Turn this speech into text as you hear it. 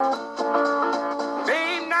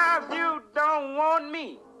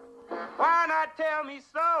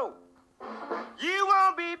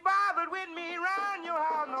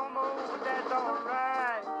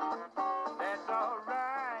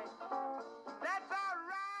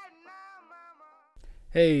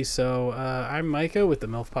Hey, I'm Micah with the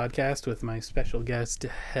MILF Podcast with my special guest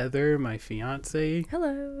Heather, my fiance,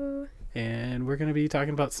 Hello. and we're going to be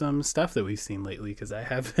talking about some stuff that we've seen lately because I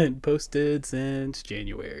haven't posted since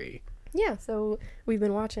January. Yeah, so we've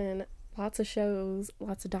been watching lots of shows,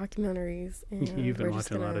 lots of documentaries, and You've been we're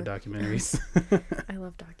just watching a lot of gonna. documentaries. I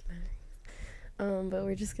love documentaries. But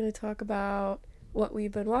we're just gonna talk about what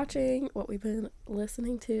we've been watching, what we've been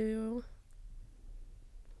listening to.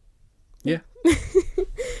 Yeah.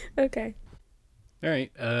 Okay. All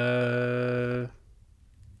right. I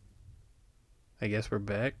guess we're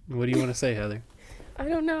back. What do you want to say, Heather? I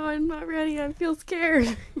don't know. I'm not ready. I feel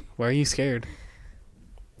scared. Why are you scared?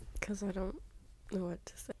 Because I don't know what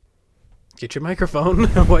to say. Get your microphone.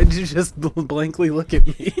 Why did you just blankly look at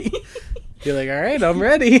me? You're like, all right, I'm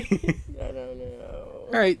ready. I don't know.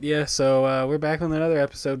 All right, yeah, so we're back on another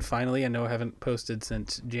episode finally. I know I haven't posted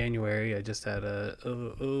since January. I just had a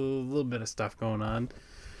little bit of stuff going on.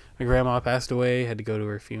 My grandma passed away, had to go to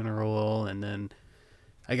her funeral, and then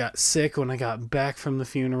I got sick when I got back from the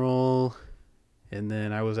funeral, and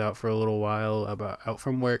then I was out for a little while, out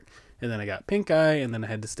from work, and then I got pink eye, and then I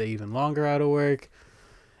had to stay even longer out of work,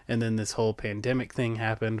 and then this whole pandemic thing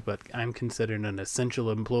happened, but I'm considered an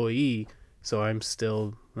essential employee, so I'm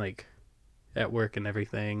still, at work and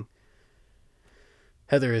everything.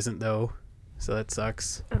 Heather isn't though, so that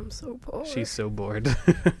sucks. I'm so poor. She's so bored.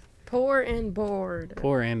 Poor and bored.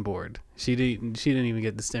 Poor and bored. She didn't even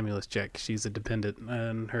get the stimulus check. She's a dependent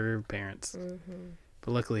on her parents. Mm-hmm.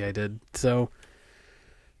 But luckily I did. So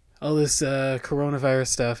all this coronavirus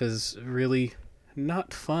stuff is really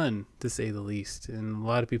not fun, to say the least. And a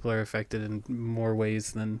lot of people are affected in more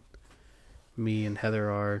ways than me and Heather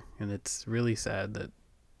are. And it's really sad that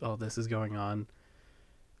all this is going on.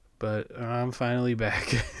 But I'm finally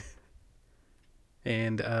back.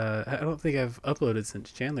 And I don't think I've uploaded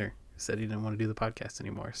since Chandler said he didn't want to do the podcast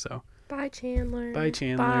anymore. So Bye, Chandler. Bye,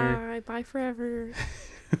 Chandler. Bye forever.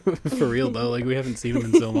 For real though, we haven't seen him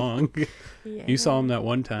in so long. Yeah. You saw him that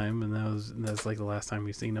one time, and that's like the last time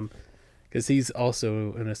we've seen him. Because he's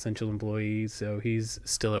also an essential employee, so he's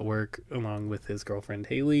still at work along with his girlfriend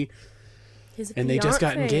Haley. His And they just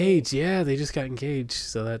got fiancé. engaged. Yeah, they just got engaged.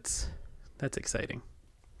 So that's exciting.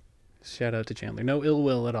 Shout out to Chandler. No ill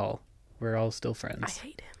will at all. We're all still friends. I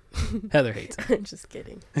hate him. Heather hates him. I'm just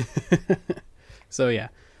kidding. So yeah.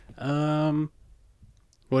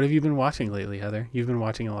 What have you been watching lately, Heather? You've been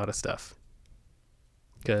watching a lot of stuff.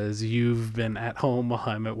 Because you've been at home while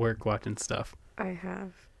I'm at work watching stuff. I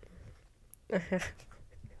have.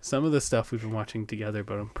 Some of the stuff we've been watching together,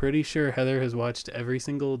 but I'm pretty sure Heather has watched every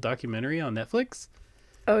single documentary on Netflix.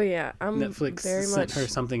 Oh yeah, I'm Netflix very sent much. her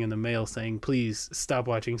something in the mail saying, please stop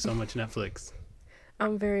watching so much Netflix.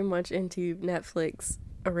 I'm very much into Netflix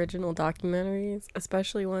original documentaries,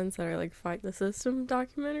 especially ones that are like fight the system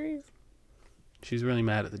documentaries. She's really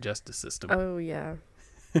mad at the justice system. Oh yeah.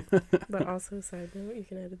 But also, side note, you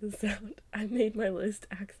can edit this out. I made my list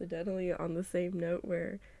accidentally on the same note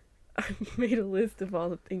where I made a list of all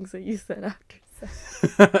the things that you said after sex.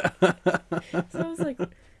 So I was like,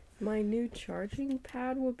 my new charging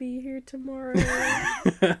pad will be here tomorrow.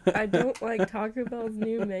 I don't like Taco Bell's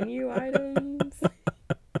new menu items.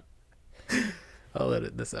 I'll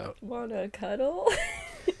edit this out. Wanna cuddle?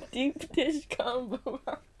 Deep dish combo.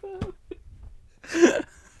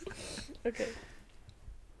 Okay.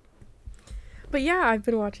 But yeah, I've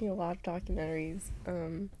been watching a lot of documentaries,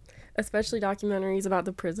 especially documentaries about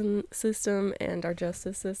the prison system and our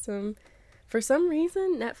justice system. For some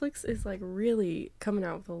reason, Netflix is like really coming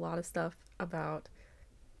out with a lot of stuff about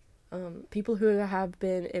people who have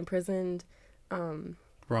been imprisoned.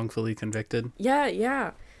 Wrongfully convicted.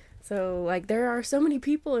 Yeah. So like there are so many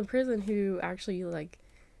people in prison who actually like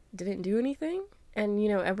didn't do anything. And,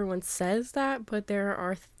 everyone says that, but there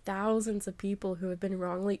are thousands of people who have been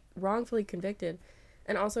wrongfully convicted.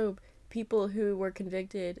 And also people who were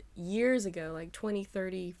convicted years ago, like 20,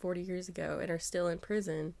 30, 40 years ago, and are still in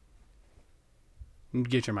prison.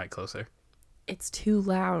 Get your mic closer. It's too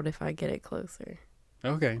loud if I get it closer.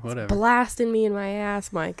 Okay, whatever. It's blasting me in my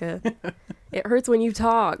ass, Micah. It hurts when you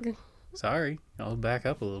talk. Sorry, I'll back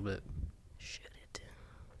up a little bit. Should it?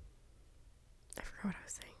 I forgot what I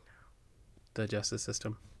was saying. The justice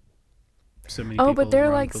system. So many Oh, people but there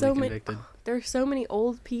are like wrongfully so many. convicted. There's so many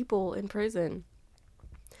old people in prison.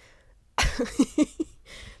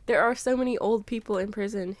 There are so many old people in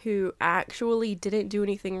prison who actually didn't do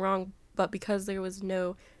anything wrong, but because there was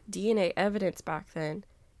no DNA evidence back then,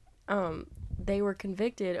 they were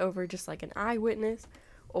convicted over just like an eyewitness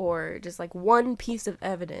or just like one piece of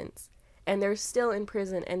evidence, and they're still in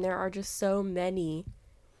prison. And there are just so many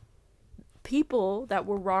people that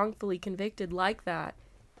were wrongfully convicted like that,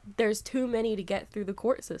 there's too many to get through the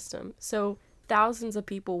court system. So thousands of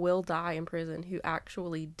people will die in prison who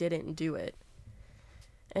actually didn't do it.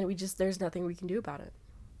 And there's nothing we can do about it.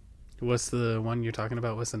 What's the one you're talking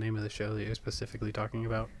about? What's the name of the show that you're specifically talking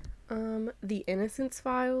about? The Innocence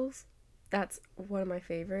Files. That's one of my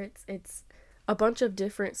favorites. It's a bunch of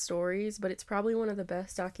different stories, but it's probably one of the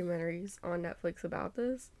best documentaries on Netflix about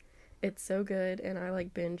this. It's so good, and I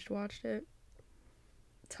binge watched it.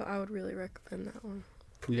 So I would really recommend that one.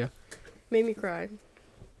 Yeah. Made me cry.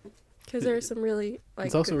 Because there's some really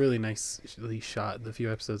it's also really nicely shot. The few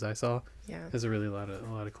episodes I saw. Yeah. There's a lot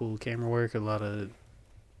of cool camera work, a lot of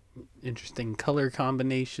interesting color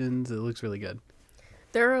combinations. It looks really good.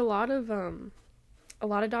 There are a lot of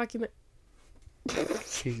document.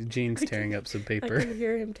 Gene's tearing up some paper. I can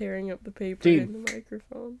hear him tearing up the paper Gene. in the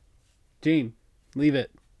microphone. Gene, leave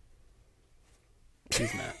it.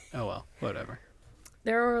 He's not. Oh well, whatever.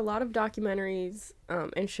 There are a lot of documentaries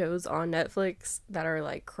and shows on Netflix that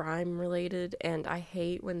are crime related, and I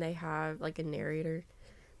hate when they have a narrator.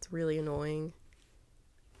 It's really annoying.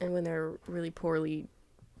 And when they're really poorly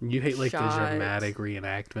You hate shot. the dramatic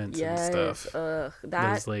reenactments and stuff.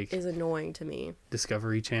 That is annoying to me.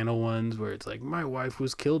 Discovery Channel ones where it's my wife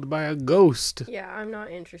was killed by a ghost. Yeah, I'm not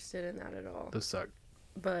interested in that at all. Those suck.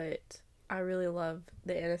 But I really love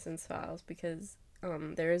the Innocence Files because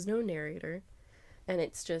there is no narrator. And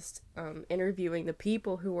it's just interviewing the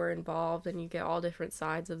people who were involved, and you get all different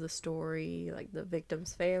sides of the story, like the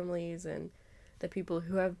victims' families and the people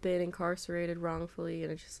who have been incarcerated wrongfully,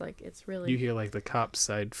 and it's just it's really... You hear the cop's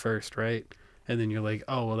side first, right? And then you're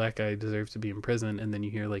oh, well, that guy deserves to be in prison, and then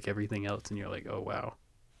you hear everything else, and you're oh, wow.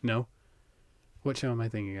 No? What show am I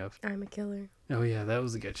thinking of? I'm a Killer. Oh, yeah, that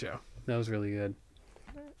was a good show. That was really good.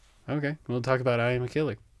 Okay, we'll talk about I Am a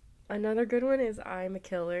Killer. Another good one is I'm a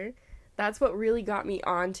Killer. That's what really got me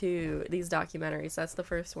onto these documentaries. That's the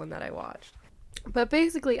first one that I watched. But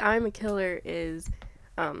basically, I'm a Killer is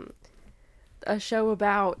a show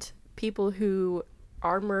about people who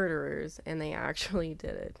are murderers, and they actually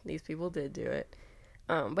did it. These people did do it.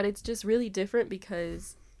 But it's just really different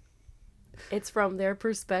because it's from their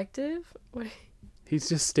perspective. He's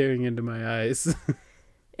just staring into my eyes.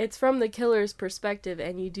 It's from the killer's perspective,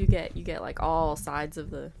 and you get all sides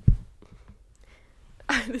of the...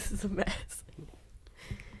 This is a mess.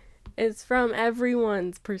 It's from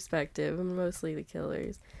everyone's perspective, mostly the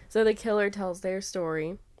killer's. So the killer tells their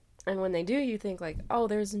story, and when they do, you think oh,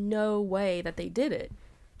 there's no way that they did it.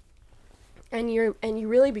 And you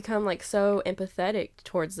really become so empathetic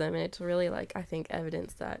towards them, and it's really I think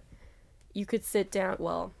evidence that you could sit down,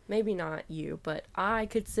 well, maybe not you, but I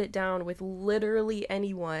could sit down with literally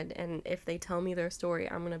anyone, and if they tell me their story,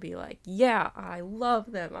 I'm gonna be yeah, I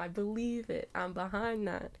love them, I believe it, I'm behind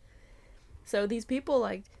that. So these people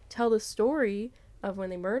tell the story of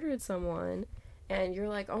when they murdered someone, and you're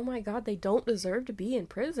oh my god, they don't deserve to be in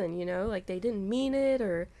prison, they didn't mean it,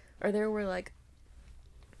 or there were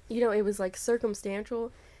it was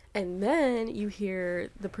circumstantial. And then you hear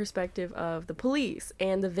the perspective of the police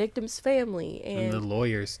and the victim's family and the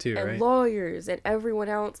lawyers too, and right? Lawyers and everyone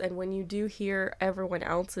else. And when you do hear everyone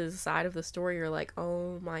else's side of the story, you're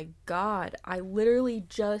oh my god, I literally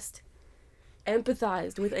just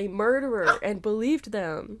empathized with a murderer and believed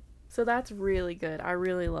them. So that's really good. I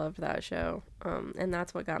really loved that show. And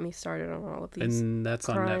that's what got me started on all of these. And that's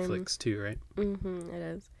crime. on Netflix too, right? Mm-hmm, it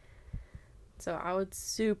is. So I would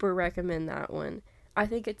super recommend that one. I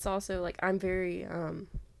think it's also I'm very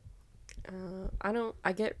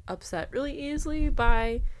I get upset really easily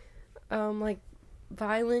by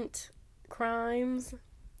violent crimes,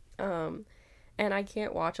 and I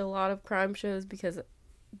can't watch a lot of crime shows because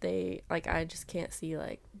they I just can't see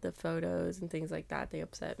the photos and things like that. They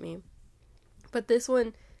upset me. But this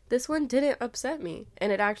one didn't upset me,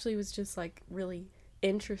 and it actually was just really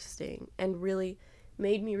interesting and really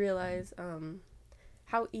made me realize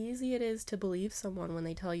how easy it is to believe someone when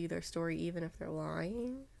they tell you their story, even if they're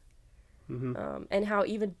lying. Mm-hmm. And how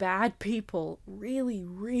even bad people, really,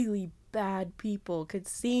 really bad people, could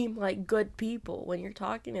seem like good people when you're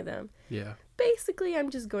talking to them. Yeah. Basically, I'm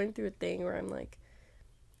just going through a thing where I'm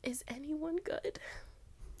is anyone good?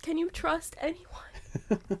 Can you trust anyone?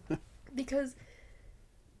 Because,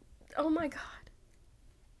 oh my god.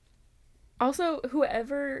 Also,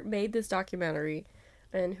 whoever made this documentary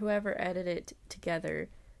and whoever edited it together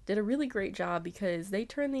did a really great job because they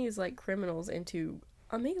turn these criminals into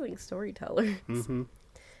amazing storytellers. Mm-hmm.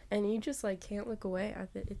 And you just can't look away.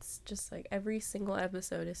 It's just every single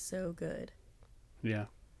episode is so good. Yeah.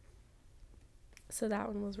 So that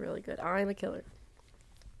one was really good. I'm a Killer.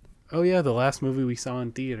 Oh yeah, the last movie we saw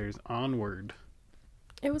in theaters, Onward.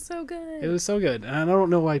 It was so good. It was so good. And I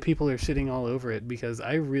don't know why people are shitting all over it because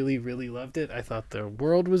I really, really loved it. I thought the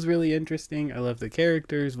world was really interesting. I loved the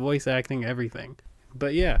characters, voice acting, everything.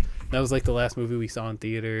 But yeah, that was like the last movie we saw in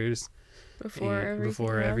theaters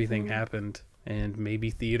before everything happened. And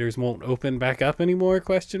maybe theaters won't open back up anymore,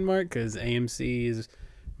 question mark, because AMC is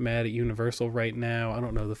mad at Universal right now. I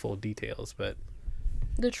don't know the full details, but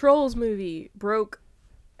the Trolls movie broke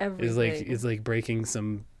everything. Is like breaking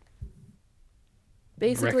some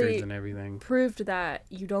basically records and everything. Proved that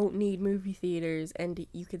you don't need movie theaters and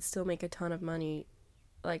you could still make a ton of money,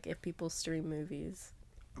 like if people stream movies.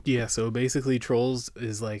 Yeah, so basically Trolls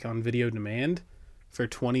is like on video demand for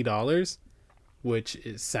 $20, which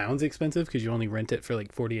sounds expensive because you only rent it for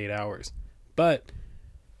like 48 hours. But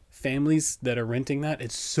families that are renting that,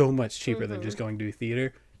 it's so much cheaper than just going to a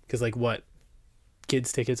theater. Because like what?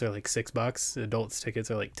 Kids tickets are like $6. Adults tickets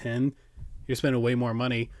are like 10. You're spending way more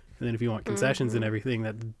money. And then if you want concessions and everything,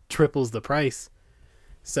 that triples the price.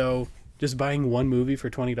 So just buying one movie for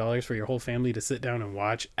 $20 for your whole family to sit down and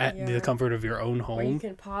watch at the comfort of your own home. Or you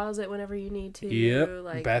can pause it whenever you need to. Yep.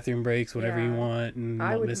 Like, bathroom breaks, whatever you want, and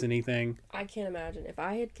won't miss anything. I can't imagine. If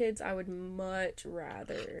I had kids, I would much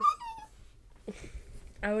rather...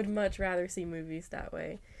 I would much rather see movies that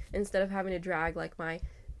way. Instead of having to drag, like, my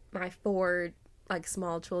 4... like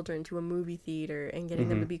small children to a movie theater and getting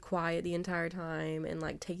them to be quiet the entire time and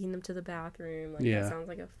like taking them to the bathroom. Like that sounds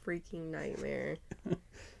like a freaking nightmare.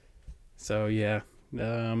 So yeah.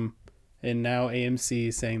 And now AMC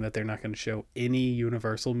is saying that they're not going to show any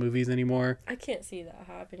Universal movies anymore. I can't see that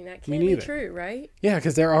happening. That can't be true, right? Yeah,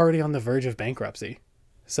 because they're already on the verge of bankruptcy.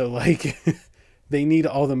 So like they need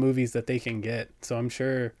all the movies that they can get. So I'm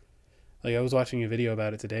sure, like I was watching a video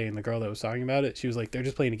about it today and the girl that was talking about it, she was like, they're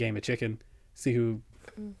just playing a game of chicken. See who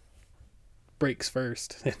breaks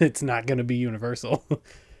first, and it's not going to be Universal.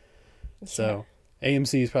 So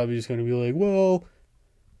AMC is probably just going to be like, well,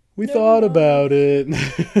 we thought about it.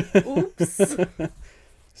 Oops.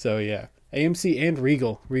 So yeah, AMC and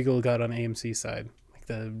Regal got on AMC's side. Like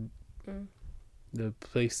the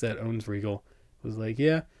place that owns Regal was like,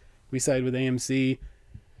 yeah, we side with AMC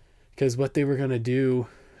because what they were going to do,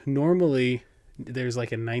 normally there's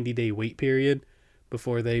like a 90-day wait period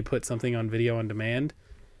before they put something on video on demand.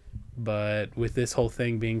 But with this whole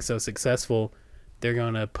thing being so successful, they're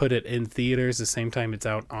going to put it in theaters the same time it's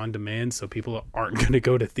out on demand, so people aren't going to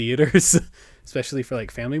go to theaters, especially for like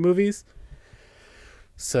family movies.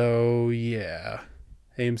 So yeah,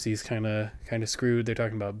 AMC's kind of screwed. They're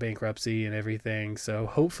talking about bankruptcy and everything. So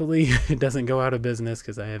hopefully it doesn't go out of business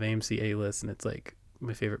because I have AMC A-list and it's like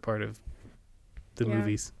my favorite part of the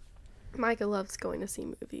movies. Micah loves going to see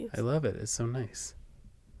movies. I love it. It's so nice.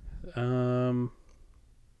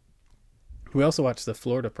 We also watched The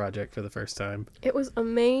Florida Project for the first time. It was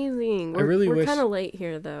amazing. We're kind of late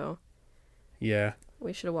here, though. Yeah.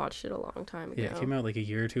 We should have watched it a long time ago. Yeah, it came out like a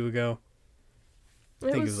year or two ago.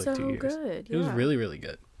 I think it was like 2 years. Good. It was really, really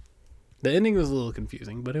good. The ending was a little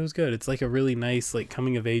confusing, but it was good. It's like a really nice like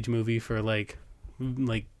coming of age movie for like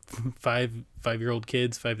 5-year-old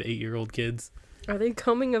kids, 5 to 8-year-old kids. Are they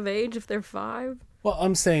coming of age if they're 5? Well,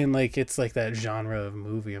 I'm saying like it's like that genre of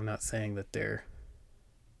movie. I'm not saying that they're...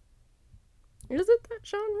 Is it that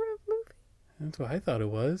genre of movie? That's what I thought it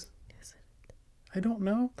was. Is it? I don't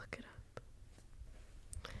know. Look it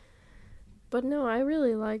up. But no, I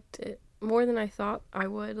really liked it more than I thought I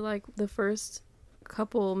would. Like the first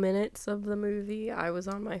couple minutes of the movie, I was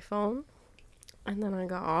on my phone, and then I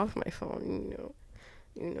got off my phone.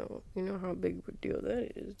 You know how big of a deal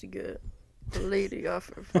that is to get a lady off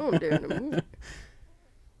her phone during the movie.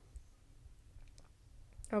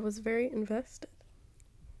 I was very invested.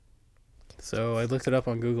 So I looked it up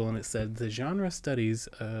on Google and it said the genre studies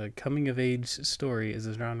a coming-of-age story is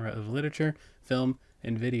a genre of literature, film,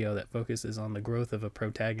 and video that focuses on the growth of a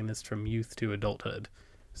protagonist from youth to adulthood.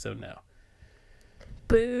 So no.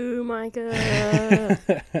 Boo, Micah.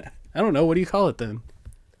 I don't know. What do you call it then?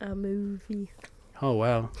 A movie. Oh,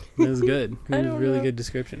 wow. It was good. It was a really good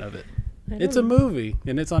description of it. It's a movie,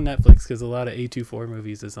 and it's on Netflix because a lot of A24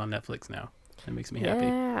 movies is on Netflix now. That makes me happy.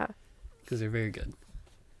 Yeah. Because they're very good.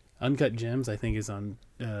 Uncut Gems, I think, is on...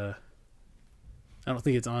 I don't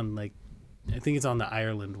think it's on, like... I think it's on the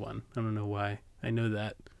Ireland one. I don't know why. I know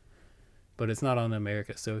that. But it's not on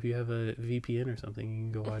America, so if you have a VPN or something, you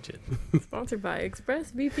can go watch it. Sponsored by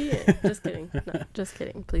ExpressVPN. Just kidding. No, just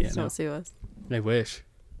kidding. Please don't sue us. I wish.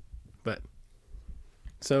 But...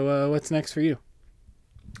 So, what's next for you?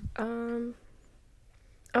 Oh,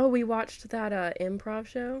 we watched that improv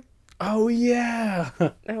show. Oh yeah.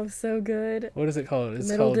 That was so good. What is it called? It's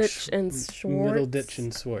Middle called Ditch and Schwartz. Middle Ditch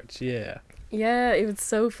and Schwartz. Yeah. Yeah, it was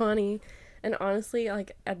so funny. And honestly,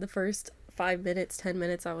 like at the first 5 minutes, 10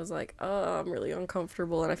 minutes, I was like, oh, I'm really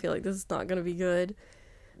uncomfortable and I feel like this is not gonna be good.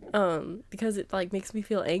 Because it like makes me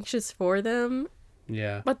feel anxious for them.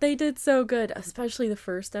 Yeah. But they did so good, especially the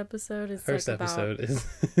first episode. It's First like episode is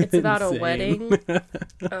it's about a insane. wedding.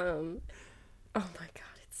 Oh my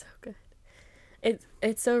god, it's so good.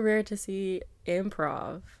 It's so rare to see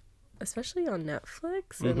improv, especially on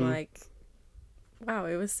Netflix, and like, wow,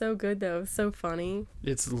 it was so good though. It was so funny.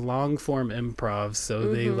 It's long form improv,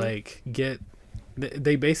 so they like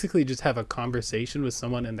they basically just have a conversation with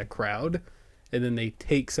someone in the crowd, and then they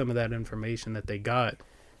take some of that information that they got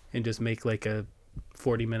and just make like a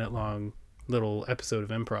 40-minute long little episode of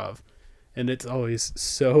improv, and it's always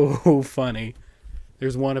so funny.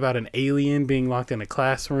 There's one about an alien being locked in a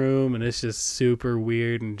classroom, and it's just super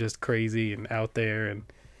weird and just crazy and out there, and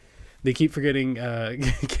they keep forgetting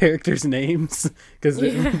characters' names because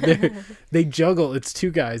they juggle. It's two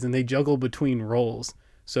guys, and they juggle between roles.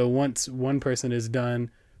 So once one person is done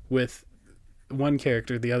with one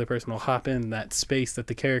character, the other person will hop in that space that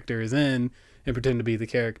the character is in and pretend to be the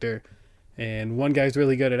character. And one guy's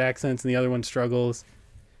really good at accents, and the other one struggles.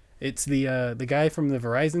 It's the guy from the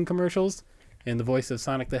Verizon commercials and the voice of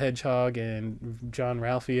Sonic the Hedgehog and John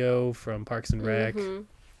Ralphio from Parks and Rec.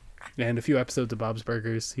 And a few episodes of Bob's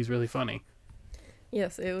Burgers. He's really funny.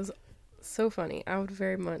 Yes, it was so funny. I would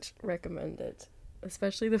very much recommend it,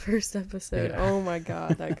 especially the first episode. Yeah. Oh my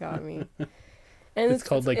god, that got me. And it's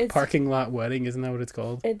called Parking Lot Wedding, isn't that what it's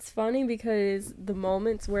called? It's funny because the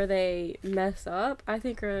moments where they mess up, I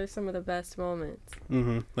think, are some of the best moments.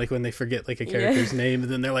 Like when they forget like a character's name,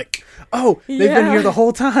 and then they're like, "Oh, they've been here the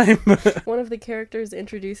whole time." One of the characters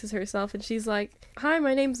introduces herself, and she's like, "Hi,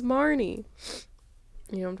 my name's Marnie."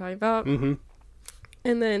 You know what I'm talking about?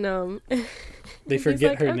 And then they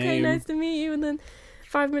forget her name. Okay, nice to meet you. And then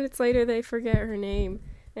 5 minutes later, they forget her name.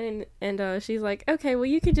 And she's like, okay, well,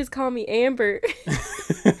 you can just call me Amber.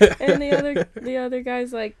 And the other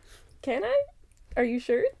guy's like, can I? Are you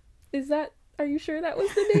sure? Are you sure that was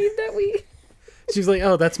the name that we... She's like,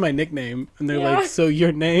 oh, that's my nickname. And they're like, so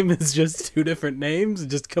your name is just two different names?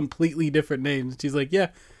 Just completely different names. She's like, yeah,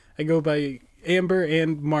 I go by Amber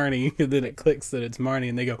and Marnie. And then it clicks that it's Marnie,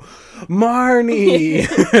 and they go, Marnie!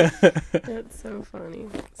 That's so funny.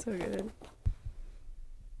 So good.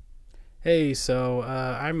 Hey, so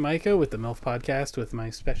I'm Micah with the MILF Podcast with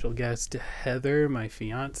my special guest, Heather, my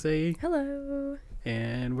fiance. Hello.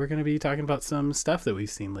 And we're going to be talking about some stuff that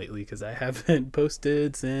we've seen lately because I haven't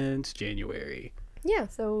posted since January. Yeah,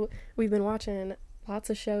 so we've been watching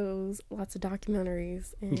lots of shows, lots of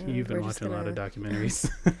documentaries. And You've been watching a lot of documentaries.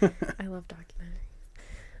 I love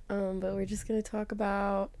documentaries. But we're just going to talk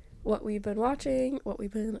about what we've been watching, what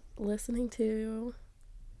we've been listening to.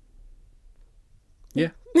 Yeah.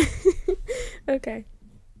 Okay.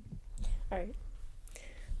 All right.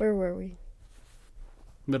 Where were we?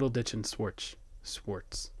 Middle Ditch and Schwartz.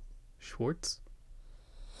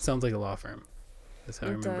 Sounds like a law firm. That's how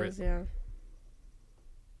I remember it. Yeah.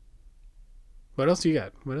 What else you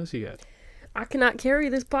got? I cannot carry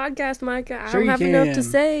this podcast, Micah. I Sure don't have enough to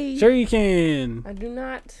say. Sure you can. I do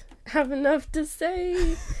not have enough to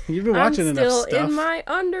say. You've been watching enough stuff. I'm still in my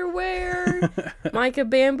underwear. Micah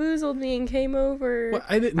bamboozled me and came over. Well,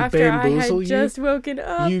 I didn't after bamboozle I had just woken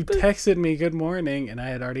up. You texted me good morning, and I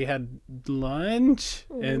had already had lunch,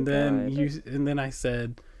 and then I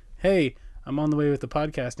said, "Hey, I'm on the way with the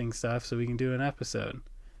podcasting stuff, so we can do an episode."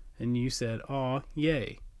 And you said, "Aw,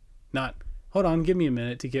 yay!" Not, hold on, give me a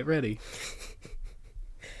minute to get ready.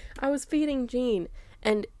 I was feeding Gene,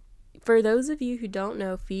 and for those of you who don't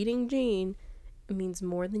know, feeding Gene means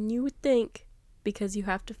more than you would think, because you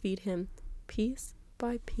have to feed him piece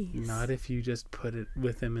by piece. Not if you just put it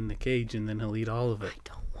with him in the cage and then he'll eat all of it. I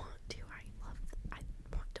don't want to. I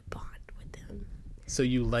want to bond with him. So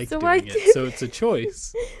you like doing it, so it's a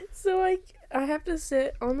choice. So I have to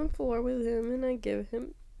sit on the floor with him and I give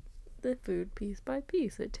him the food piece by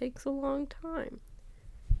piece. It takes a long time.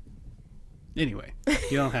 Anyway,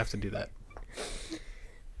 you don't have to do that.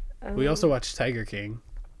 We also watched Tiger King,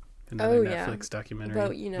 another Netflix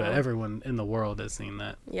documentary. But everyone in the world has seen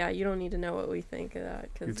that. Yeah, you don't need to know what we think of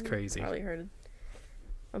that, because it's crazy. Probably heard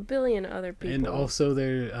a billion other people. And also,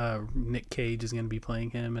 Nick Cage is going to be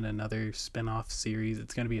playing him in another spin-off series.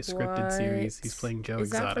 It's going to be a scripted series. He's playing Joe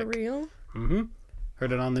Exotic. Is that for real? Mm-hmm.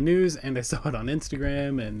 Heard it on the news, and I saw it on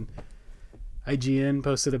Instagram, and IGN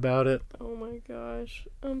posted about it. Oh my gosh,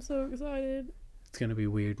 I'm so excited. It's gonna be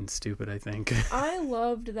weird and stupid, I think. I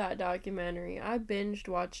loved that documentary. I binged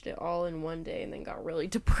watched it all in one day and then got really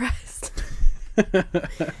depressed.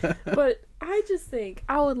 But I just think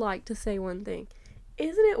I would like to say one thing.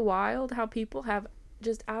 Isn't it wild how people have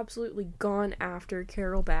just absolutely gone after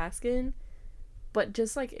Carol Baskin, but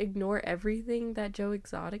just like ignore everything that Joe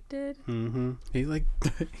Exotic did? Mm-hmm.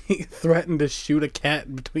 He threatened to shoot a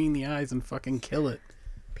cat between the eyes and fucking kill it.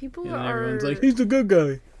 People And are everyone's like, he's a good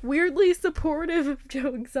guy. weirdly supportive of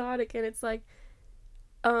Joe Exotic, and it's like,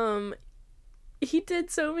 he did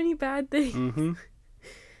so many bad things. Mm-hmm.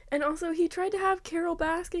 And also, he tried to have Carol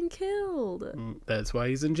Baskin killed. That's why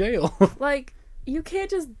he's in jail. Like, you can't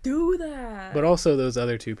just do that. But also, those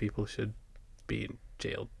other two people should be in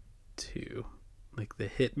jail too. Like the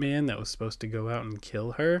hitman that was supposed to go out and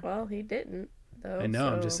kill her. Well, he didn't, though. I know,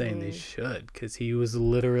 I'm just saying they should, because he was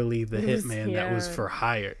literally the hitman that was for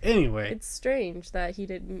hire. Anyway. It's strange that he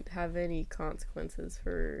didn't have any consequences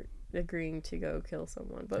for agreeing to go kill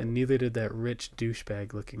someone. But and neither did that rich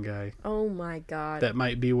douchebag looking guy. Oh my god. That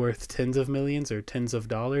might be worth tens of millions or tens of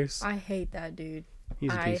dollars. I hate that dude.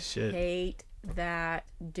 He's a piece of shit. I hate that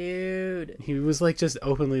dude. He was like just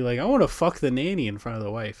openly like, I want to fuck the nanny in front of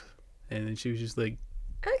the wife. And then she was just like,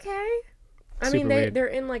 okay. I super mean, weird. they're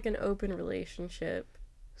in like an open relationship.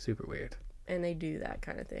 Super weird. And they do that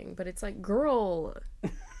kind of thing. But it's like, girl.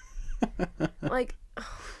 Like,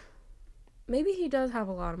 maybe he does have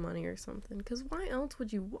a lot of money or something. Because why else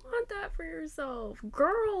would you want that for yourself?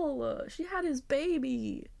 Girl, she had his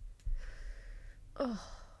baby. Oh,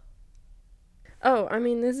 I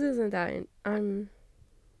mean, this isn't that...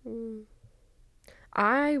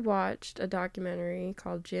 I watched a documentary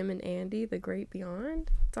called Jim and Andy, The Great Beyond.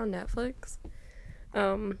 It's on Netflix.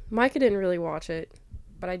 Micah didn't really watch it,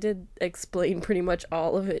 but I did explain pretty much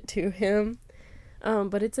all of it to him.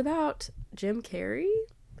 But it's about Jim Carrey,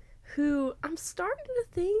 who I'm starting to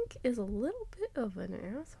think is a little bit of an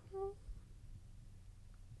asshole.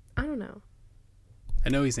 I don't know. I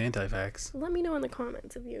know he's anti-vax. Let me know in the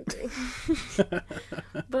comments if you agree.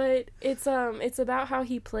 But it's about how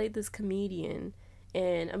he played this comedian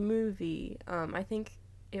in a movie. I think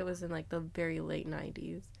it was in like the very late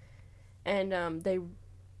 90s. And they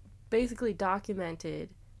basically documented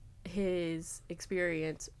his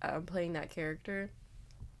experience playing that character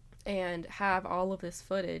and have all of this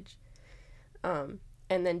footage, and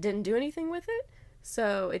then didn't do anything with it.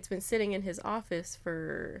 So it's been sitting in his office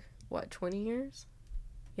for, 20 years?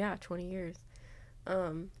 Yeah, 20 years.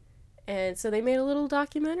 And so they made a little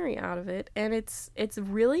documentary out of it, and it's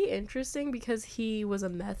really interesting because he was a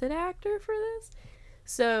method actor for this.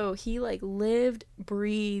 So he like lived,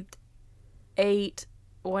 breathed, ate,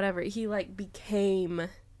 whatever. He like became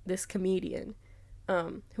this comedian,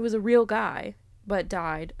 who was a real guy but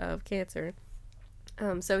died of cancer.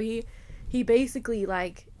 So he basically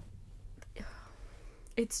like,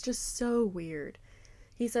 it's just so weird.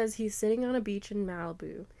 He says he's sitting on a beach in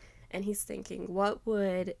Malibu, and he's thinking, what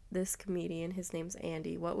would this comedian, his name's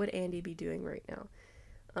Andy, what would Andy be doing right now?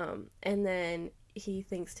 And then he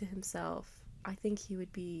thinks to himself, I think he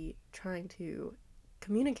would be trying to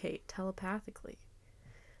communicate telepathically.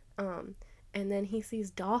 And then he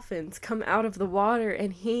sees dolphins come out of the water,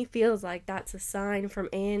 and he feels like that's a sign from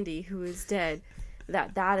Andy, who is dead,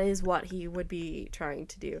 that is what he would be trying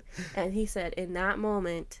to do. And he said in that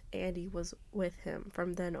moment, Andy was with him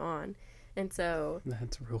from then on. And so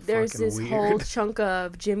that's real there's fucking this weird. whole chunk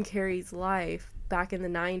of Jim Carrey's life back in the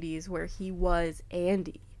 90s where he was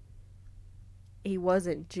Andy. He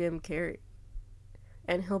wasn't Jim Carrey.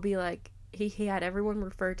 And he'll be like, he had everyone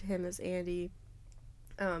refer to him as Andy.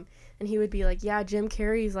 And he would be like, yeah, Jim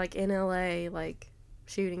Carrey's like in LA, like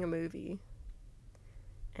shooting a movie.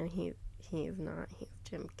 And he is not. He's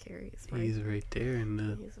Jim Carrey's right. He's right there,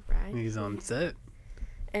 and he's on set.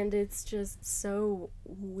 And it's just so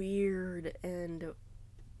weird, and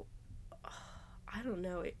I don't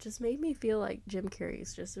know. It just made me feel like Jim Carrey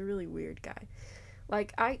is just a really weird guy.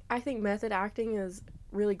 Like, I think method acting is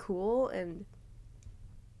really cool, and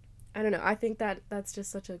I don't know. I think that's just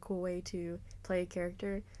such a cool way to play a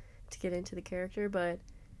character, to get into the character, but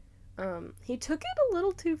he took it a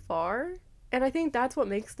little too far. And I think that's what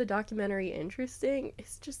makes the documentary interesting.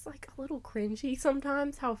 It's just like a little cringy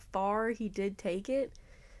sometimes how far he did take it,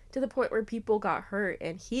 to the point where people got hurt,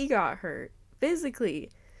 and he got hurt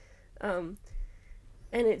physically. And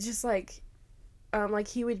it's just like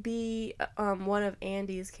he would be one of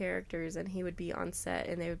Andy's characters, and he would be on set,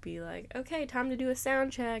 and they would be like, okay, time to do a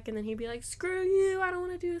sound check. And then he'd be like, screw you, I don't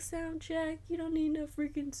want to do a sound check. You don't need no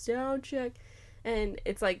freaking sound check. And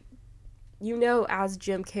it's like, you know, as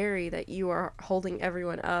Jim Carrey, that you are holding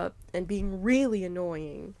everyone up and being really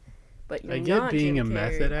annoying, but you're I get not being Jim a Carrey.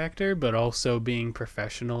 method actor, but also being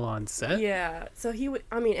professional on set. Yeah, so he would,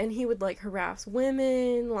 I mean, and he would like harass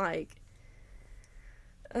women, like,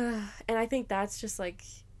 and I think that's just like,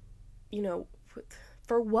 you know,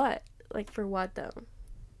 for what? Like, for what though?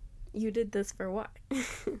 You did this for what?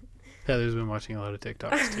 Heather's been watching a lot of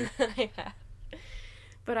TikToks too. Yeah.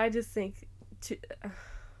 But I just think to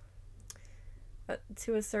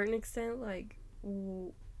a certain extent, like,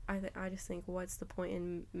 I just think, what's the point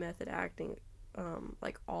in method acting,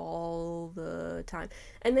 like all the time?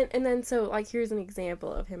 And then so like here's an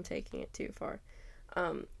example of him taking it too far.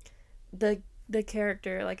 The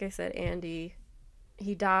character, like I said, Andy,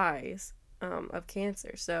 he dies of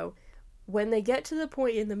cancer. So when they get to the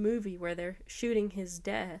point in the movie where they're shooting his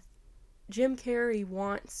death, Jim Carrey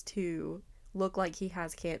wants to look like he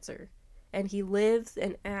has cancer, and he lives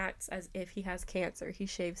and acts as if he has cancer. He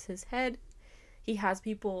shaves his head. He has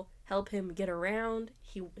people help him get around.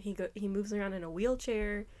 He moves around in a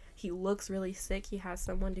wheelchair. He looks really sick. He has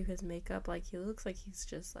someone do his makeup. Like, he looks like he's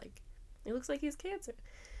just like, it looks like he's cancer.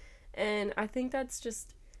 And I think that's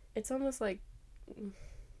just, it's almost like,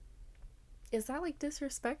 is that like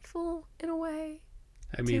disrespectful in a way?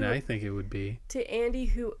 I mean, I think it would be. To Andy,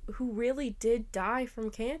 who really did die from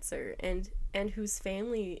cancer, and whose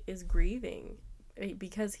family is grieving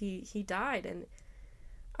because he died. And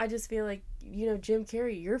I just feel like, you know, Jim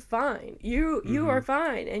Carrey, you're fine. You are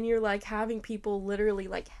fine. And you're like having people literally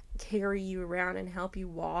like carry you around and help you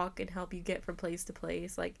walk and help you get from place to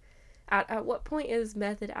place. Like, at what point is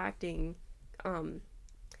method acting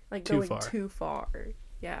like going too far?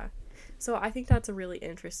 Yeah. So I think that's a really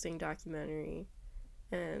interesting documentary.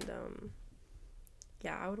 And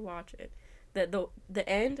yeah, I would watch it. The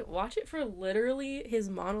end, watch it for literally his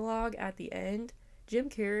monologue at the end. Jim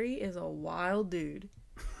Carrey is a wild dude.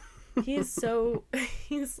 He is so,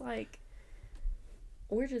 he's like,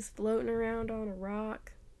 we're just floating around on a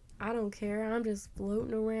rock. I don't care. I'm just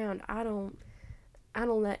floating around. I don't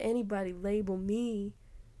let anybody label me.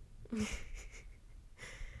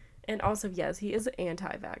 And also, yes, he is an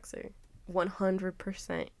anti-vaxxer.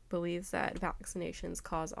 100% believes that vaccinations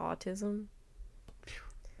cause autism,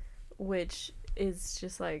 which is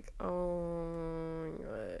just like, oh my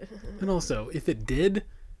God. And also, if it did,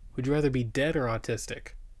 would you rather be dead or autistic?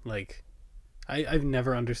 Like, I've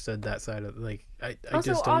never understood that side of, like, I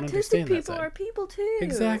just don't understand that side. Also, autistic people are people too.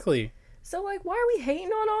 Exactly. So, like, why are we hating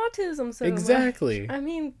on autism so Exactly. much? I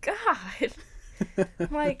mean, God.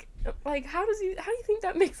 like how do you think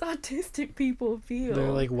that makes autistic people feel? They're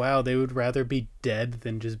like, wow, they would rather be dead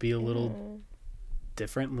than just be a little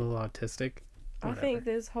different, a little autistic. Whatever. I think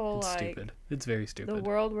this whole it's like stupid. It's very stupid. The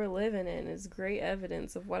world we're living in is great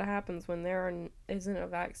evidence of what happens when there isn't a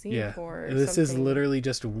vaccine for this something. is literally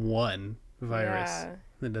just one virus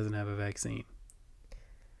that doesn't have a vaccine.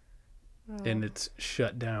 And it's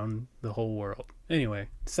shut down the whole world. Anyway,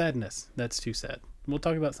 sadness. That's too sad. We'll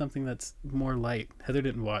talk about something that's more light. Heather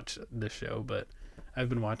didn't watch this show, but I've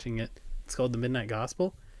been watching it. It's called The Midnight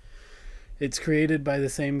Gospel. It's created by the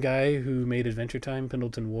same guy who made Adventure Time,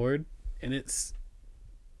 Pendleton Ward. And it's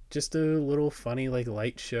just a little funny, like,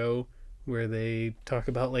 light show where they talk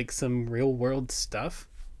about, like, some real world stuff.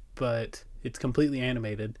 But it's completely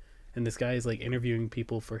animated. And this guy is, like, interviewing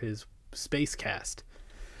people for his Space Cast,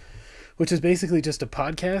 which is basically just a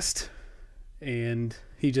podcast. And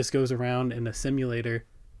he just goes around in a simulator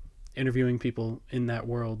interviewing people in that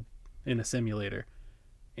world in a simulator.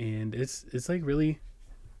 And it's like really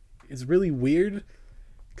weird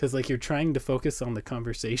because, like, you're trying to focus on the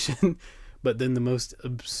conversation, but then the most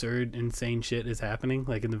absurd, insane shit is happening.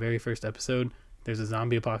 Like, in the very first episode, there's a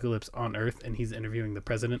zombie apocalypse on Earth and he's interviewing the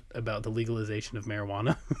president about the legalization of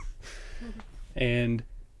marijuana. And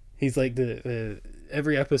he's like,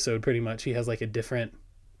 every episode pretty much he has like a different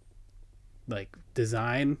like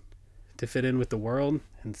design to fit in with the world,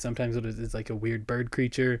 and sometimes it's like a weird bird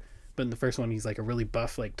creature, but in the first one he's like a really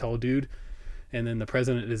buff, like, tall dude, and then the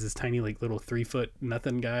president is this tiny, like, little 3-foot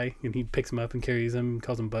nothing guy, and he picks him up and carries him,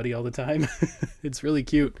 calls him buddy all the time. It's really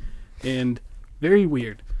cute and very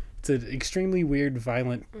weird. It's an extremely weird,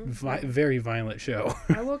 violent, very violent show.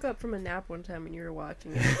 I woke up from a nap one time when you were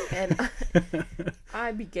watching it, and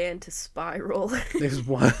I began to spiral. There's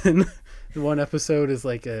one episode is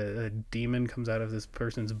like a demon comes out of this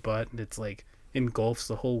person's butt, and it's like engulfs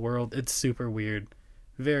the whole world. It's super weird,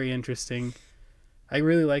 very interesting. I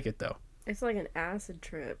really like it though. It's like an acid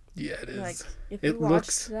trip. Yeah, it is. Like, if you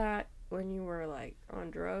watched that when you were like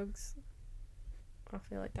on drugs, I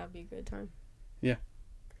feel like that'd be a good time. Yeah.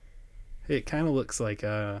 It kind of looks like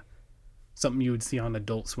something you would see on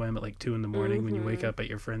Adult Swim at like 2 a.m. when you wake up at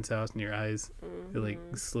your friend's house and your eyes are like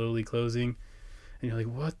slowly closing. and you're like,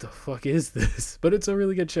 what the fuck is this? But it's a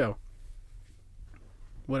really good show.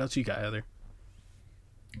 What else you got, Heather?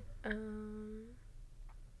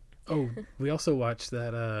 Oh, we also watched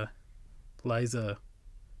that Liza,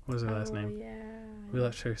 what is her last name? Yeah. We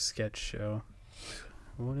watched her sketch show.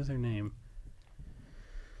 What is her name?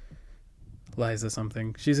 Liza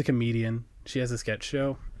something. She's a comedian. She has a sketch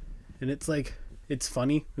show, and it's like, it's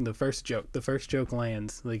funny. And the first joke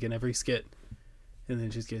lands like in every skit, and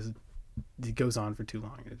then it goes on for too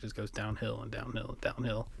long. It just goes downhill and downhill and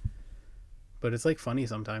downhill. But it's like funny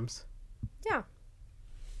sometimes. Yeah.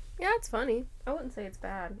 Yeah, it's funny. I wouldn't say it's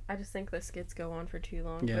bad. I just think the skits go on for too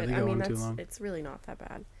long. Yeah, but they go on too long. It's really not that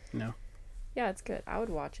bad. No. Yeah, it's good. I would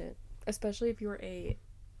watch it, especially if you're a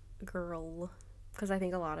girl, because I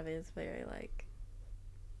think a lot of it is very like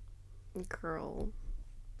girl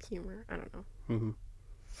humor. I don't know. Mm-hmm.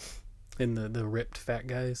 And the ripped fat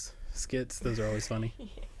guys skits, those are always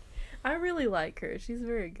funny. I really like her. She's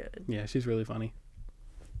very good. Yeah, she's really funny.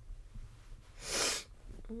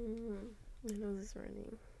 My nose is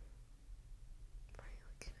running.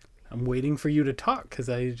 I'm waiting for you to talk because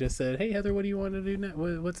I just said, "Hey Heather, what do you want to do next?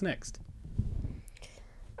 What's next?"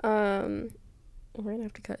 We're gonna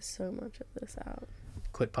have to cut so much of this out.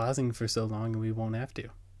 Quit pausing for so long, and we won't have to.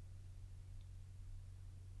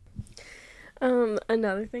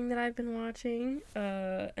 Another thing that I've been watching,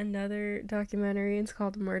 another documentary. It's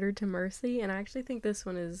called Murder to Mercy, and I actually think this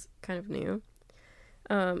one is kind of new.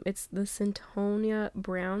 It's the Centonia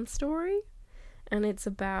Brown story, and it's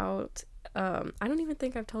about. I don't even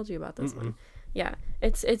think I've told you about this one. Yeah,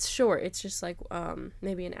 it's short. It's just like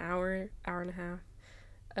maybe an hour and a half.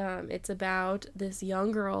 It's about this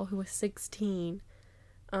young girl who was 16.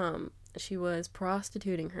 She was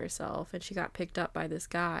prostituting herself, and she got picked up by this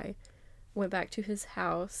guy. Went back to his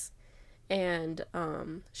house, and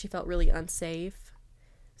she felt really unsafe.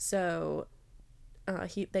 So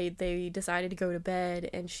they decided to go to bed,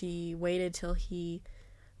 and she waited till he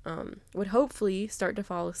would hopefully start to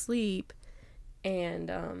fall asleep.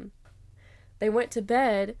 And they went to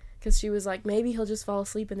bed because she was like, maybe he'll just fall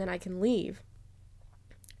asleep and then I can leave.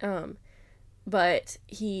 But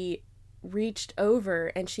he reached over,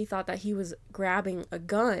 and she thought that he was grabbing a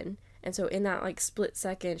gun. And so in that like split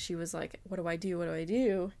second, she was like, what do I do? What do I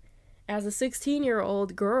do? As a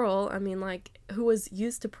 16-year-old girl, I mean, like, who was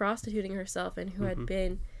used to prostituting herself and who had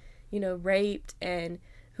been, raped, and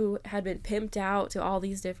who had been pimped out to all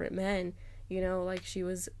these different men, like, she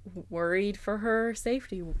was worried for her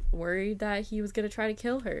safety, worried that he was going to try to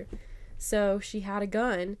kill her. So she had a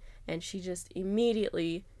gun, and she just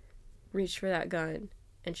immediately reached for that gun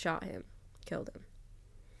and shot him, killed him.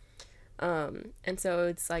 And so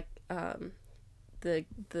it's like,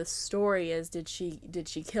 the story is, did she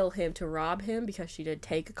kill him to rob him because she did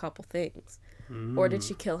take a couple things, or did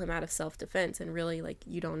she kill him out of self-defense? And really, like,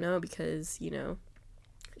 you don't know because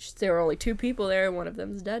there were only two people there, and one of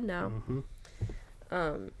them's dead now.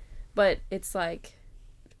 But it's like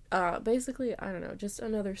basically, I don't know, just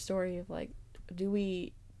another story of like, do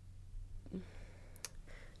we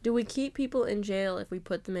keep people in jail if we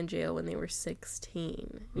put them in jail when they were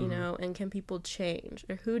 16, and can people change,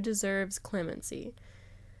 or who deserves clemency?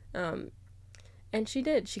 And she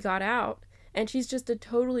did. She got out, and she's just a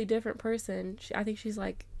totally different person. I think she's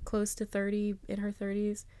like close to 30, in her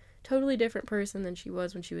 30s. Totally different person than she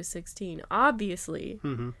was when she was 16. Obviously.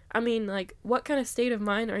 I mean, like, what kind of state of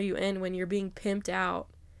mind are you in when you're being pimped out?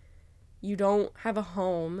 You don't have a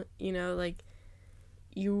home, like,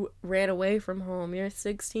 you ran away from home. You're a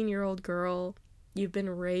 16-year-old girl. You've been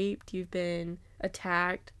raped. You've been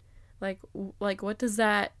attacked. Like, what does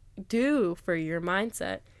that do for your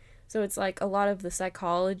mindset? So it's like a lot of the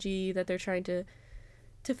psychology that they're trying to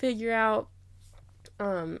figure out.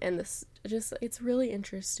 And this just, it's really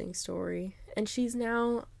interesting story. And she's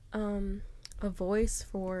now a voice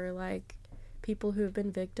for like people who have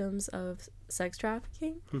been victims of sex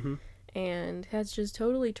trafficking. And has just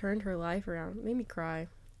totally turned her life around. Made me cry.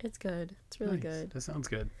 It's good. It's really good. That sounds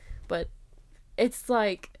good. But it's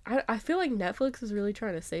like, I feel like Netflix is really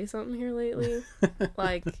trying to say something here lately.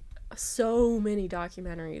 Like, so many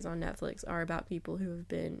documentaries on Netflix are about people who have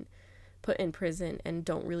been put in prison and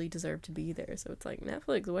don't really deserve to be there. So it's like,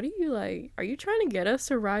 Netflix, what are you like? Are you trying to get us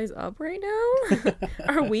to rise up right now?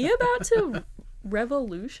 Are we about to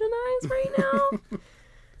revolutionize right now?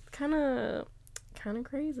 Kind of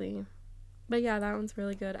crazy. But yeah, that one's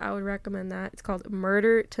really good. I would recommend that. It's called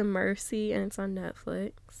Murder to Mercy, and it's on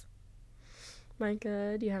Netflix.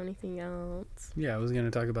 Micah, do you have anything else? Yeah, I was going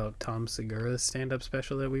to talk about Tom Segura's stand-up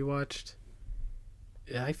special that we watched.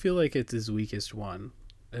 I feel like it's his weakest one.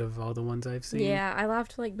 of all the ones I've seen. Yeah, I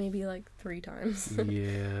laughed like maybe like 3 times.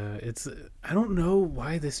 Yeah, it's I don't know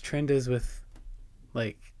why this trend is with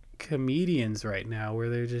like comedians right now where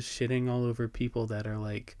they're just shitting all over people that are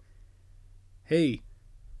like, hey,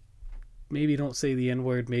 maybe don't say the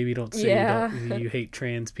N-word, maybe don't say you hate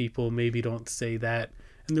trans people, maybe don't say that.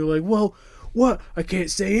 And they're like, well, what? I can't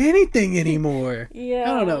say anything anymore. Yeah.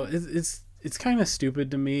 I don't know. It's kind of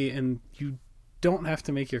stupid to me, and you don't have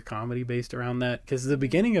to make your comedy based around that, because the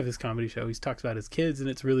beginning of his comedy show, he talks about his kids, and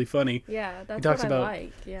it's really funny. Yeah, that's talks what about, I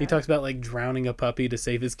like. Yeah. He talks about like drowning a puppy to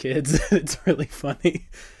save his kids. It's really funny.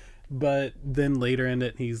 But then later in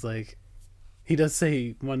it, he's like, he does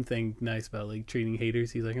say one thing nice about like treating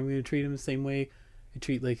haters. He's like, I'm going to treat them the same way I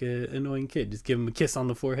treat like an annoying kid. Just give them a kiss on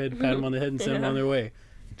the forehead, pat them on the head, and send them on their way,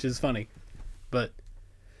 which is funny. But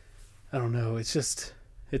I don't know.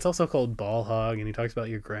 It's also called Ball Hog, and he talks about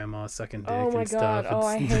your grandma sucking dick and stuff. Oh,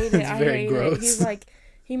 I hate it. It's very gross. He's like,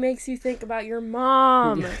 he makes you think about your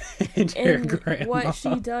mom and your grandma. What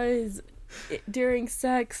she does during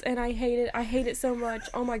sex, and I hate it. I hate it so much.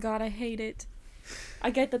 Oh my god, I hate it. I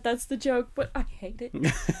get that that's the joke, but I hate it.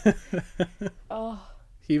 Oh.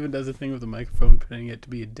 He even does a thing with the microphone, pretending it to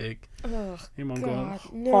be a dick. Oh, God, going,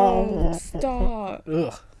 no, stop.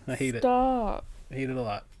 Ugh, I hate it. Stop. I hate it a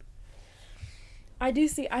lot. I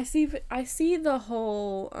see the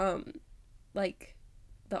whole, like,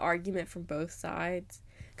 the argument from both sides.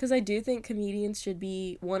 Because I do think comedians should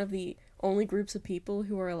be one of the only groups of people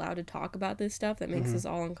who are allowed to talk about this stuff that makes us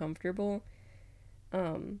all uncomfortable.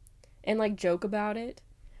 And, like, joke about it.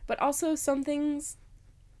 But also some things,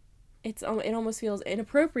 it almost feels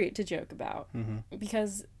inappropriate to joke about.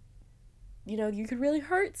 Because, you know, you could really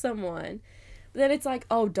hurt someone. But then it's like,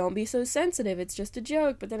 oh, don't be so sensitive. It's just a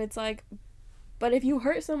joke. But then it's like, but if you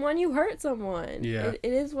hurt someone, you hurt someone. Yeah.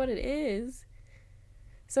 It is what it is.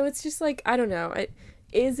 So it's just like, I don't know.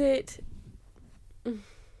 Is it...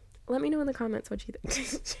 Let me know in the comments what you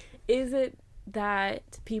think. Is it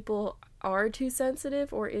that people are too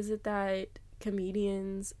sensitive, or is it that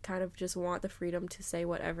comedians kind of just want the freedom to say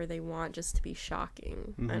whatever they want just to be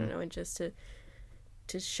shocking? I don't know, and just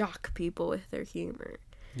to shock people with their humor.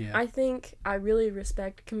 Yeah. I think I really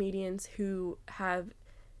respect comedians who have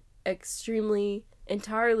entirely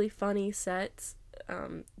funny sets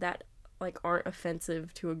that like aren't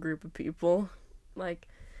offensive to a group of people. Like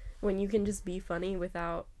when you can just be funny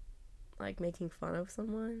without like making fun of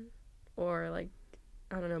someone, or like,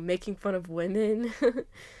 I don't know, making fun of women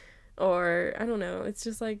or I don't know, it's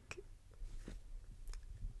just like,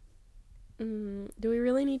 do we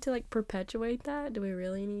really need to like perpetuate that? Do we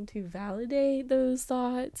really need to validate those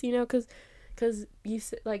thoughts, you know? Because you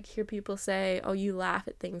like hear people say, oh, you laugh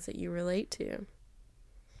at things that you relate to.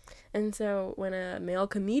 And so when a male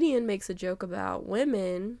comedian makes a joke about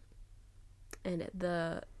women and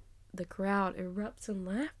the crowd erupts in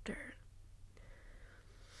laughter,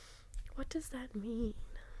 what does that mean?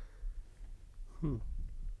 I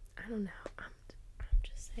don't know. I'm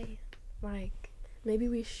just saying, like, maybe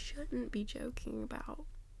we shouldn't be joking about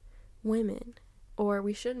women, or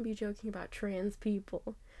we shouldn't be joking about trans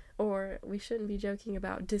people, or we shouldn't be joking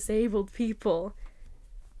about disabled people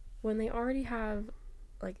when they already have,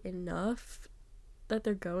 like, enough that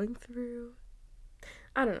they're going through.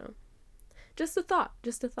 I don't know. Just a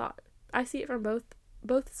thought. I see it from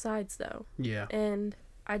both sides, though. Yeah. And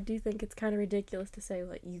I do think it's kind of ridiculous to say,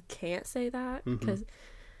 like, you can't say that, because,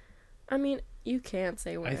 I mean, you can't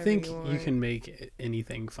say whatever I think you want. you can make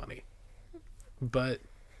anything funny. But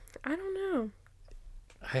I don't know.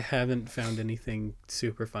 I haven't found anything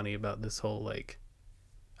super funny about this whole, like,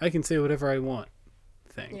 I can say whatever I want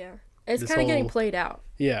thing. Yeah. It's This kind of getting whole- played out.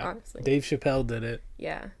 Yeah. Honestly. Dave Chappelle did it.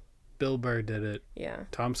 Yeah. Bill Burr did it. Yeah.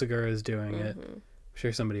 Tom Segura is doing it. I'm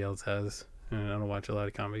sure somebody else has. And I don't watch a lot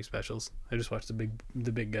of comedy specials. I just watch the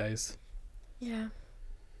big guys. Yeah.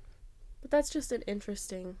 But that's just an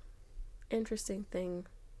interesting thing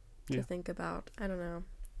to think about. I don't know.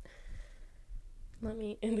 Let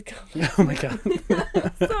me in the comments. Oh my god.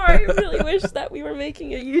 Sorry, I really wish that we were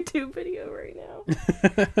making a YouTube video right now.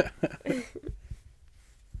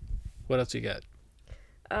 What else you got?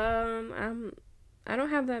 I don't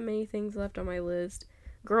have that many things left on my list.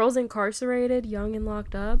 Girls Incarcerated, Young and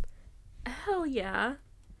Locked Up. Hell yeah.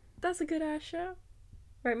 That's a good ass show.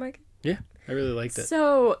 Right, Mike? Yeah, I really liked it.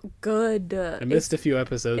 So good. I missed a few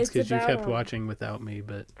episodes because you kept about, watching without me,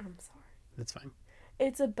 but I'm sorry. that's fine.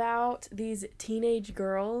 It's about these teenage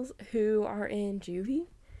girls who are in juvie,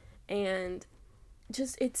 and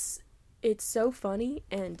just it's so funny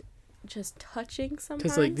and just touching sometimes.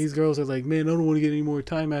 Because, like, these girls are like, man, I don't want to get any more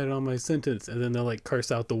time added on my sentence. And then they'll, like,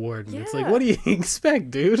 curse out the warden. It's like, Yeah. what do you expect,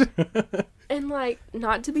 dude? And, like,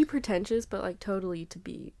 not to be pretentious, but, like, totally to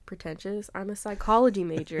be pretentious, I'm a psychology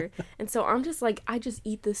major. And so I'm just, like, I just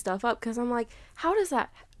eat this stuff up because I'm like, how does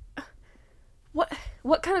that...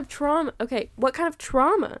 What kind of trauma... Okay, what kind of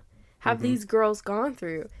trauma have these girls gone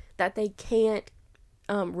through that they can't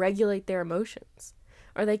regulate their emotions?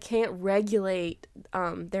 Or they can't regulate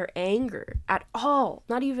their anger at all.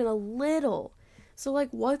 Not even a little. So, like,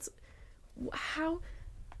 how...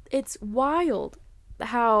 It's wild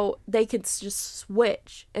how they could just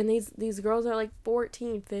switch. And these girls are like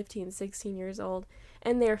 14, 15, 16 years old,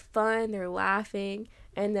 and they're fun, they're laughing,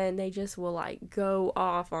 and then they just will like go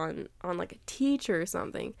off on like a teacher or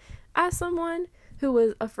something. As someone who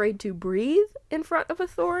was afraid to breathe in front of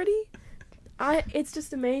authority, it's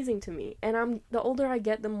just amazing to me. And the older I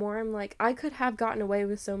get, the more I'm like, I could have gotten away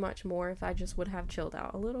with so much more if I just would have chilled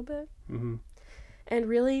out a little bit. Mm-hmm. And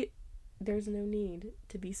really, there's no need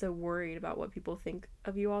to be so worried about what people think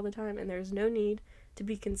of you all the time, and there's no need to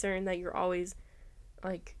be concerned that you're always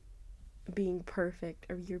like being perfect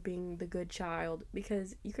or you're being the good child,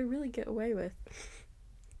 because you could really get away with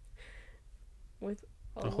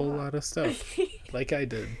a whole lot of stuff. Like I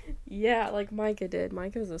did. Yeah, like Micah did.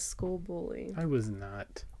 Micah was a school bully. I was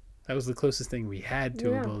not. That was the closest thing we had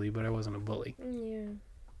to a bully, but I wasn't a bully. Yeah.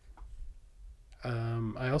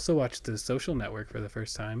 I also watched The Social Network for the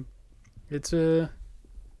first time. It's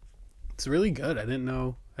really good. I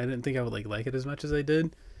didn't think I would like it as much as I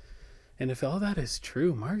did. And if all that is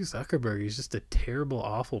true, Mark Zuckerberg is just a terrible,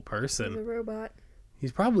 awful person. He's a robot. He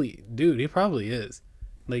probably is.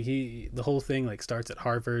 Like the whole thing like starts at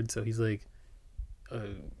Harvard, so he's like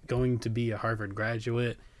going to be a Harvard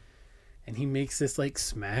graduate, and he makes this like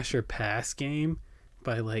smash or pass game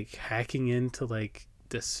by like hacking into like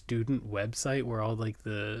the student website where all like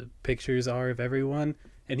the pictures are of everyone.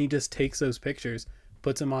 And he just takes those pictures,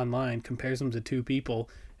 puts them online, compares them to two people,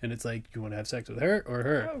 and it's like, you want to have sex with her or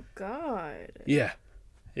her? Oh, God. Yeah.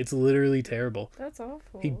 It's literally terrible. That's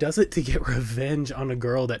awful. He does it to get revenge on a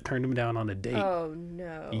girl that turned him down on a date. Oh,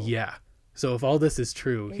 no. Yeah. So if all this is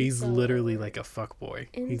true, he's literally like a fuckboy.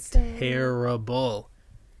 He's terrible.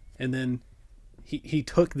 And then he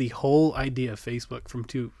took the whole idea of Facebook from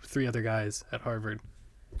 3 other guys at Harvard.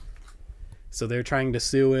 So they're trying to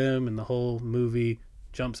sue him, and the whole movie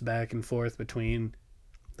jumps back and forth between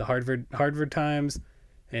the Harvard Times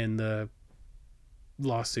and the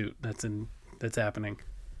lawsuit that's happening.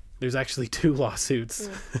 There's actually 2 lawsuits.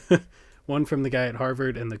 One from the guy at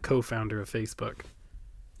Harvard and the co-founder of Facebook.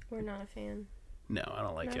 We're not a fan. No, I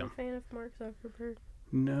don't like him. Not a fan of Mark Zuckerberg.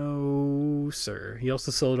 No, sir. He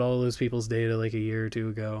also sold all those people's data like a year or 2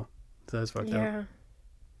 ago. So that's fucked up.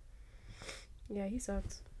 Yeah, he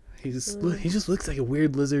sucks. He just looks like a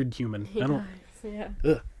weird lizard human. Yeah.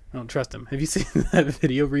 I don't trust him. Have you seen that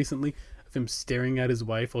video recently of him staring at his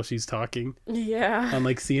wife while she's talking? Yeah. On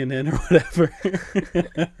like CNN or whatever.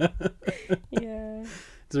 Yeah.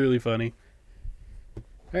 It's really funny. All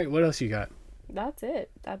right, what else you got? That's it.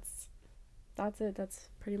 That's it. That's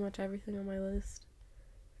pretty much everything on my list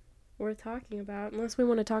worth talking about. Unless we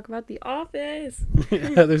want to talk about The Office.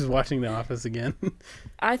 Heather's watching The Office again.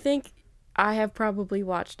 I think I have probably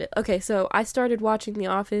watched it. Okay, so I started watching The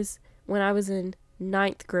Office when I was in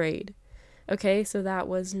 9th grade. Okay, so that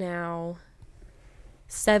was now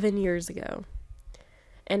 7 years ago.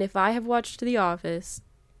 And if I have watched The Office,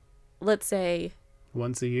 let's say...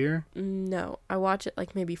 Once a year? No, I watch it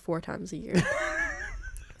like maybe 4 times a year.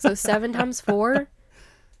 So 7 times 4?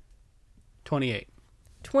 28.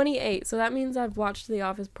 28. So that means I've watched The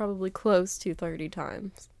Office probably close to 30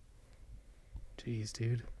 times. Jeez,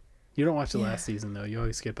 dude. You don't watch the last season, though. You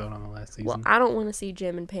always skip out on the last season. Well, I don't want to see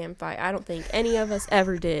Jim and Pam fight. I don't think any of us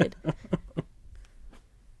ever did.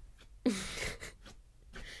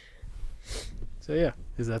 So, yeah.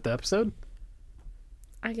 Is that the episode?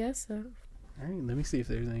 I guess so. All right. Let me see if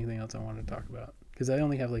there's anything else I want to talk about. Because I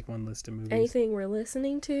only have, like, one list of movies. Anything we're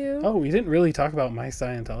listening to? Oh, we didn't really talk about my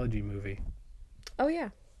Scientology movie. Oh, yeah.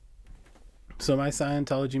 So, my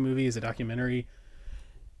Scientology movie is a documentary.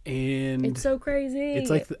 And it's so crazy. It's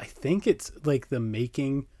like, I think it's like the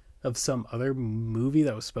making of some other movie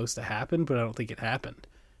that was supposed to happen, but I don't think it happened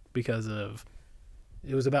because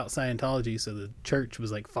it was about Scientology. So the church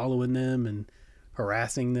was like following them and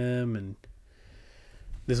harassing them. And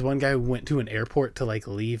this one guy went to an airport to like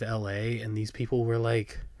leave LA, and these people were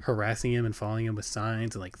like harassing him and following him with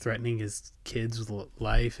signs and like threatening his kids'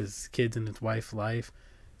 life, his kids and his wife's life.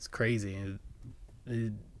 It's crazy.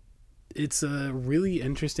 It's a really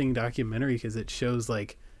interesting documentary because it shows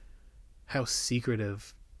like how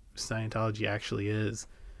secretive Scientology actually is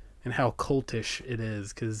and how cultish it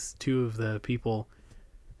is, because 2 of the people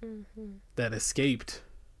that escaped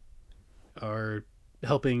are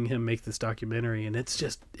helping him make this documentary, and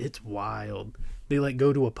it's wild. They like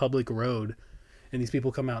go to a public road, and these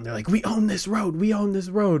people come out and they're like, we own this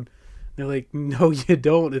road, they're like, no you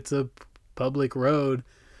don't, it's a public road. And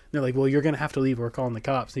they're like, well, you're gonna have to leave, we're calling the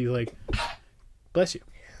cops. And he's like, bless you.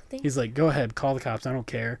 He's like, go ahead, call the cops, I don't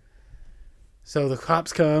care. So the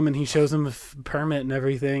cops come and he shows them a permit and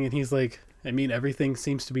everything, and he's like, I mean, everything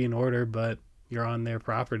seems to be in order, but you're on their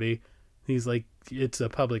property. He's like, it's a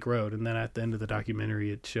public road. And then at the end of the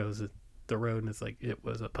documentary, it shows the road, and it's like, it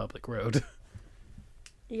was a public road.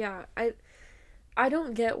 Yeah, I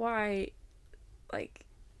don't get why, like,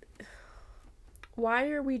 why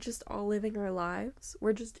are we just all living our lives?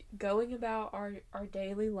 We're just going about our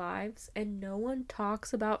daily lives, and no one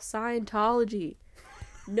talks about Scientology.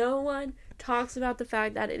 No one talks about the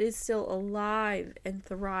fact that it is still alive and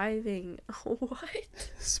thriving. What?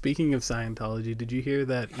 Speaking of Scientology, did you hear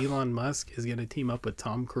that Elon Musk is going to team up with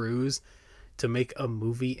Tom Cruise to make a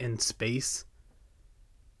movie in space?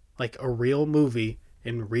 Like a real movie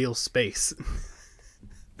in real space.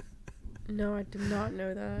 No, I did not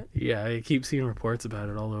know that. Yeah, I keep seeing reports about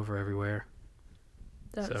it all over everywhere.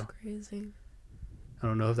 That's crazy. I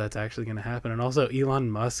don't know if that's actually going to happen. And also, Elon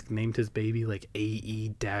Musk named his baby like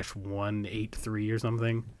AE-183 or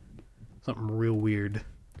something. Something real weird.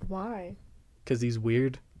 Why? Because he's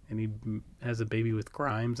weird and he has a baby with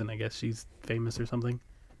crimes, and I guess she's famous or something.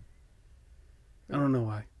 I don't know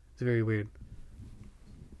why. It's very weird.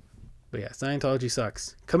 But yeah, Scientology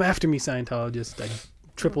sucks. Come after me, Scientologist. I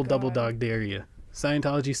double dog dare you.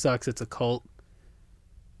 Scientology sucks. It's a cult.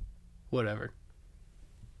 Whatever.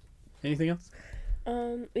 Anything else?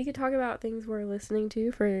 We could talk about things we're listening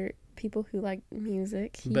to for people who like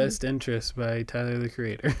music. Best Interest by Tyler, the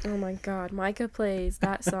Creator. Oh my god, Micah plays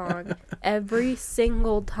that song every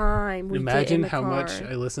single time we get in the how car. much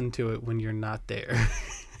I listen to it when you're not there.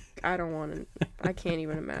 I don't want to. I can't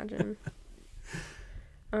even imagine.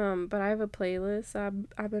 But I have a playlist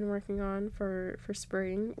I've been working on for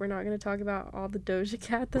spring. We're not going to talk about all the Doja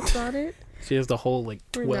Cat that's on it. She has the whole like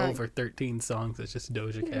 12 or 13 songs that's just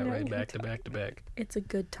Doja Cat right back to back to back. It's a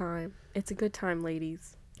good time. It's a good time,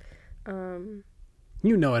 ladies. You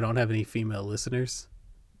know I don't have any female listeners.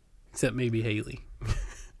 Except maybe Haley.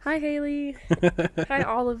 Hi, Haley. Hi,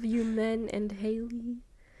 all of you men and Haley.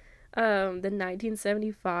 The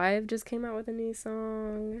 1975 just came out with a new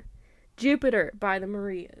song. Jupiter by the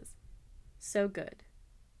Marias. So good.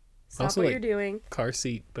 Stop also, what like, you're doing. Car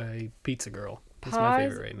Seat by Pizza Girl. That's Pause my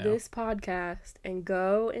favorite right now. this podcast and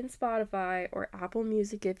go in Spotify or Apple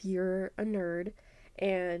Music if you're a nerd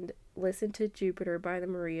and listen to Jupiter by the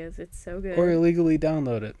Marias. It's so good. Or illegally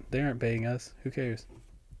download it. They aren't paying us. Who cares?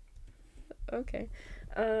 Okay.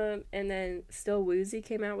 And then Still Woozy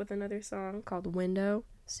came out with another song called Window.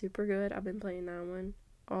 Super good. I've been playing that one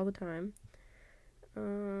all the time.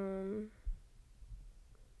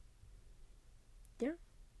 Yeah.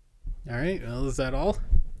 All right. Well, is that all?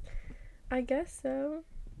 I guess so.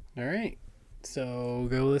 All right. So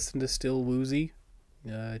go listen to Still Woozy.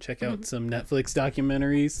 Check out some Netflix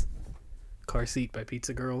documentaries. Car Seat by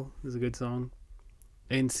Pizza Girl is a good song.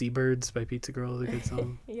 And Seabirds by Pizza Girl is a good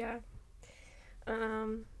song. Yeah.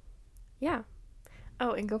 Yeah.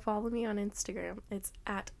 Oh, and go follow me on Instagram. It's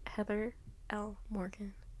at Heather L.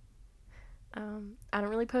 Morgan. I don't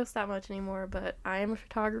really post that much anymore, but I am a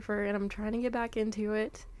photographer and I'm trying to get back into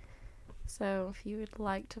it. So if you would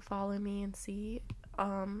like to follow me and see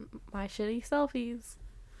my shitty selfies,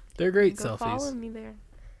 they're great go selfies. follow me there.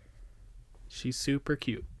 She's super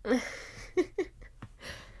cute.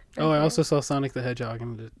 Oh, I also saw Sonic the Hedgehog,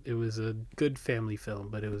 and it was a good family film,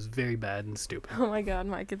 but it was very bad and stupid. Oh my god,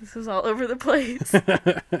 Micah, this is all over the place.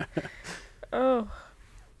 Oh,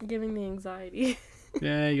 giving me anxiety.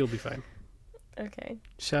 Yeah, you'll be fine. Okay.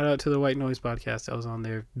 Shout out to the White Noise podcast. I was on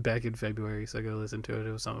there back in February, so go listen to it.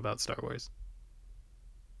 It was something about Star Wars.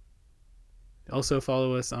 Also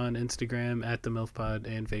follow us on Instagram at the MILFPod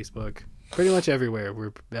and Facebook. Pretty much everywhere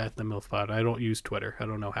we're at the MILFPod. I don't use Twitter. I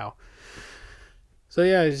don't know how. So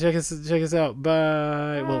yeah, check us out.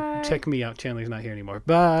 Bye. Well, check me out. Chandler's not here anymore.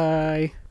 Bye.